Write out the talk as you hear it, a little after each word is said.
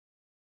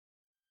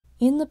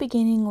In the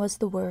beginning was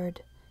the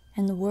Word,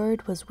 and the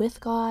Word was with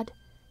God,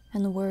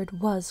 and the Word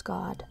was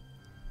God.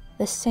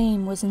 The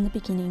same was in the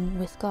beginning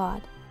with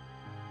God.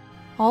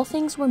 All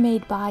things were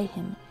made by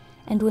him,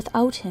 and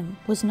without him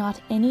was not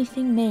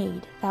anything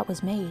made that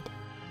was made.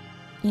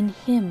 In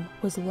him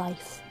was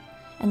life,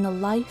 and the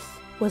life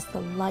was the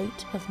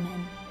light of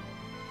men.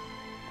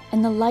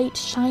 And the light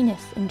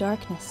shineth in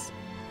darkness,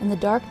 and the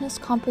darkness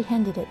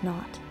comprehended it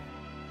not.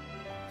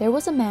 There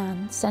was a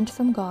man sent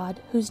from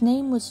God, whose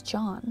name was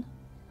John.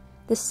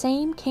 The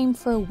same came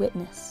for a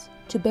witness,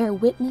 to bear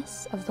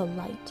witness of the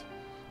light,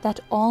 that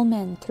all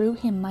men through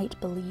him might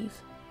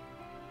believe.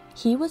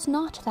 He was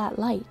not that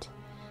light,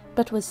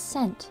 but was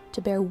sent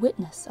to bear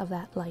witness of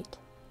that light.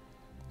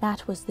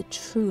 That was the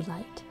true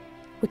light,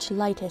 which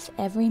lighteth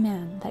every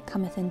man that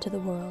cometh into the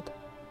world.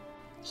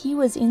 He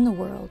was in the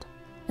world,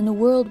 and the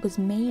world was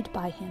made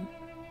by him,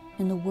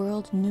 and the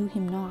world knew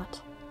him not.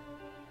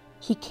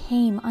 He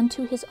came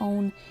unto his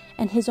own,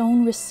 and his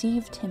own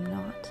received him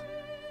not.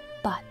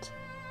 But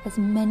as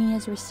many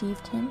as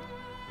received him,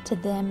 to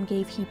them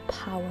gave he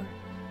power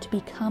to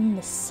become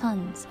the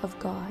sons of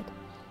God,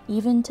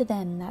 even to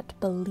them that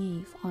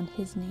believe on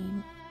his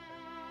name,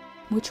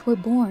 which were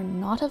born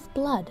not of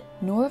blood,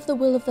 nor of the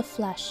will of the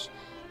flesh,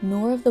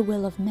 nor of the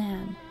will of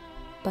man,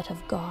 but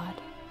of God.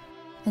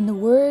 And the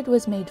Word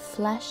was made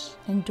flesh,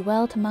 and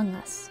dwelt among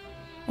us,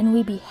 and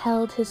we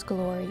beheld his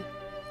glory,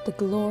 the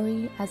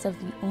glory as of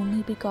the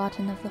only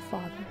begotten of the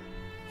Father,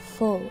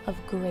 full of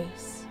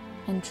grace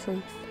and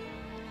truth.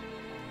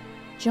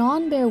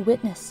 John bare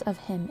witness of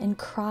him, and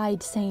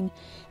cried, saying,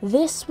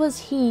 This was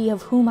he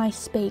of whom I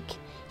spake.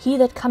 He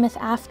that cometh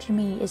after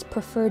me is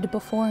preferred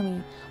before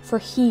me, for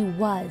he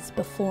was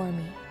before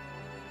me.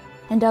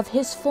 And of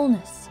his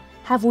fullness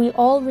have we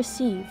all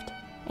received,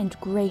 and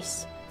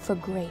grace for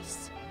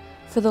grace.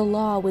 For the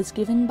law was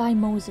given by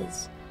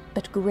Moses,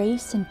 but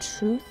grace and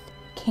truth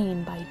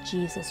came by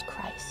Jesus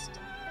Christ.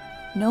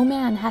 No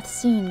man hath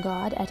seen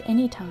God at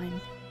any time.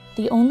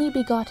 The only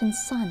begotten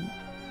Son,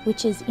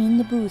 which is in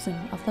the bosom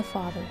of the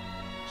Father,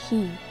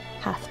 he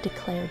hath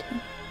declared him.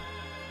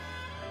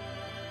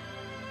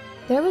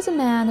 There was a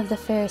man of the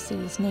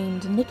Pharisees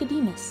named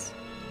Nicodemus,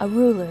 a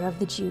ruler of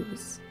the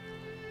Jews.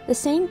 The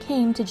same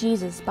came to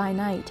Jesus by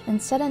night, and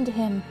said unto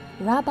him,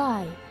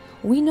 Rabbi,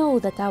 we know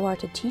that thou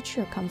art a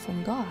teacher come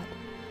from God,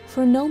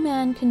 for no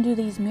man can do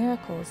these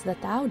miracles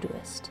that thou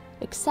doest,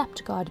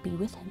 except God be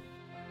with him.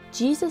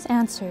 Jesus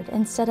answered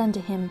and said unto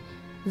him,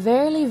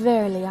 Verily,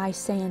 verily, I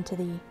say unto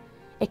thee,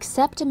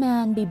 except a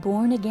man be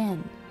born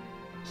again,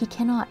 he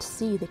cannot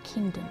see the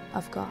kingdom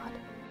of God.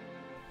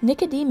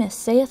 Nicodemus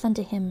saith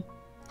unto him,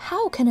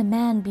 How can a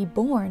man be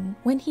born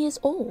when he is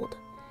old?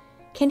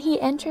 Can he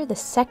enter the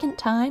second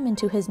time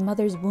into his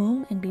mother's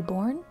womb and be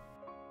born?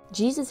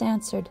 Jesus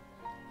answered,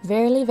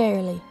 Verily,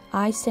 verily,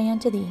 I say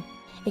unto thee,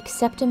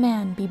 except a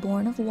man be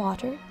born of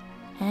water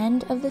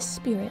and of the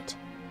Spirit,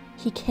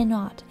 he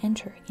cannot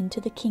enter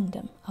into the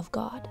kingdom of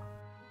God.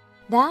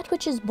 That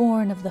which is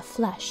born of the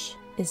flesh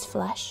is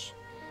flesh,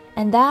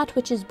 and that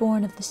which is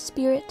born of the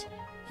Spirit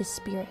is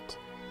spirit.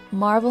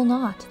 Marvel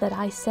not that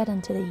I said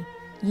unto thee,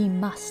 Ye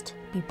must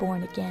be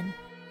born again.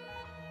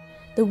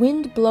 The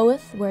wind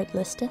bloweth where it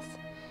listeth,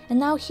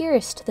 and thou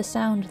hearest the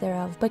sound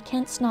thereof, but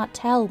canst not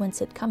tell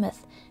whence it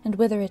cometh, and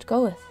whither it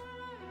goeth.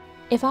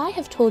 If I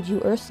have told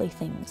you earthly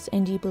things,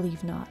 and ye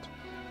believe not,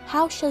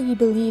 how shall ye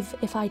believe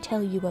if I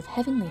tell you of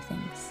heavenly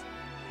things?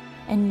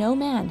 And no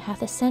man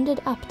hath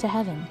ascended up to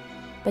heaven,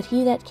 but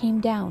he that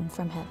came down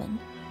from heaven,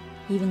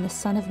 even the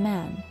Son of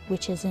Man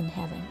which is in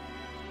heaven.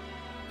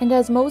 And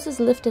as Moses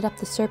lifted up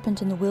the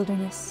serpent in the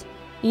wilderness,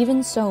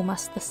 even so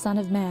must the Son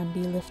of Man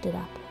be lifted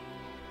up,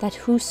 that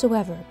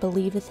whosoever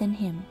believeth in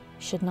him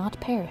should not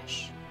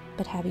perish,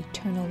 but have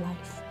eternal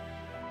life.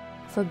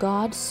 For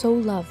God so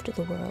loved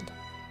the world,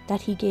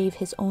 that he gave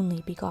his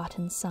only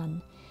begotten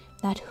Son,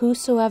 that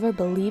whosoever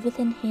believeth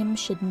in him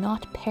should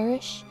not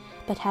perish,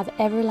 but have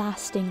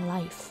everlasting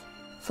life.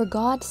 For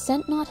God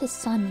sent not his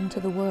Son into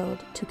the world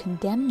to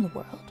condemn the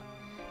world,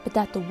 but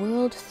that the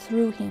world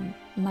through him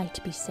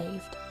might be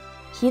saved.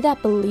 He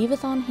that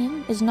believeth on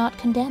him is not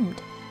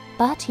condemned,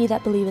 but he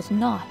that believeth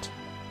not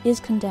is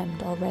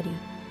condemned already,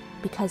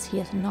 because he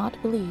hath not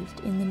believed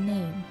in the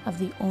name of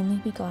the only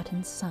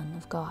begotten Son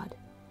of God.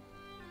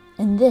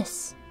 And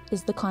this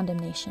is the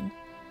condemnation,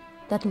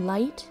 that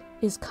light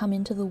is come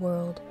into the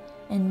world,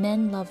 and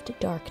men loved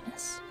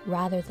darkness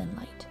rather than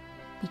light,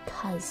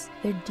 because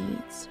their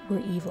deeds were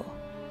evil.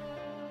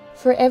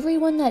 For every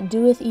one that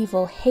doeth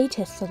evil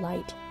hateth the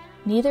light,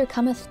 neither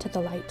cometh to the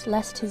light,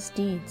 lest his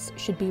deeds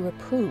should be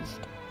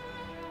reproved.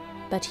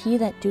 But he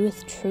that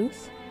doeth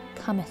truth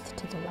cometh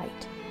to the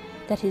light,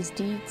 that his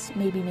deeds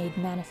may be made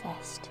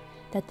manifest,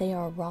 that they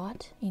are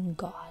wrought in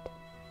God.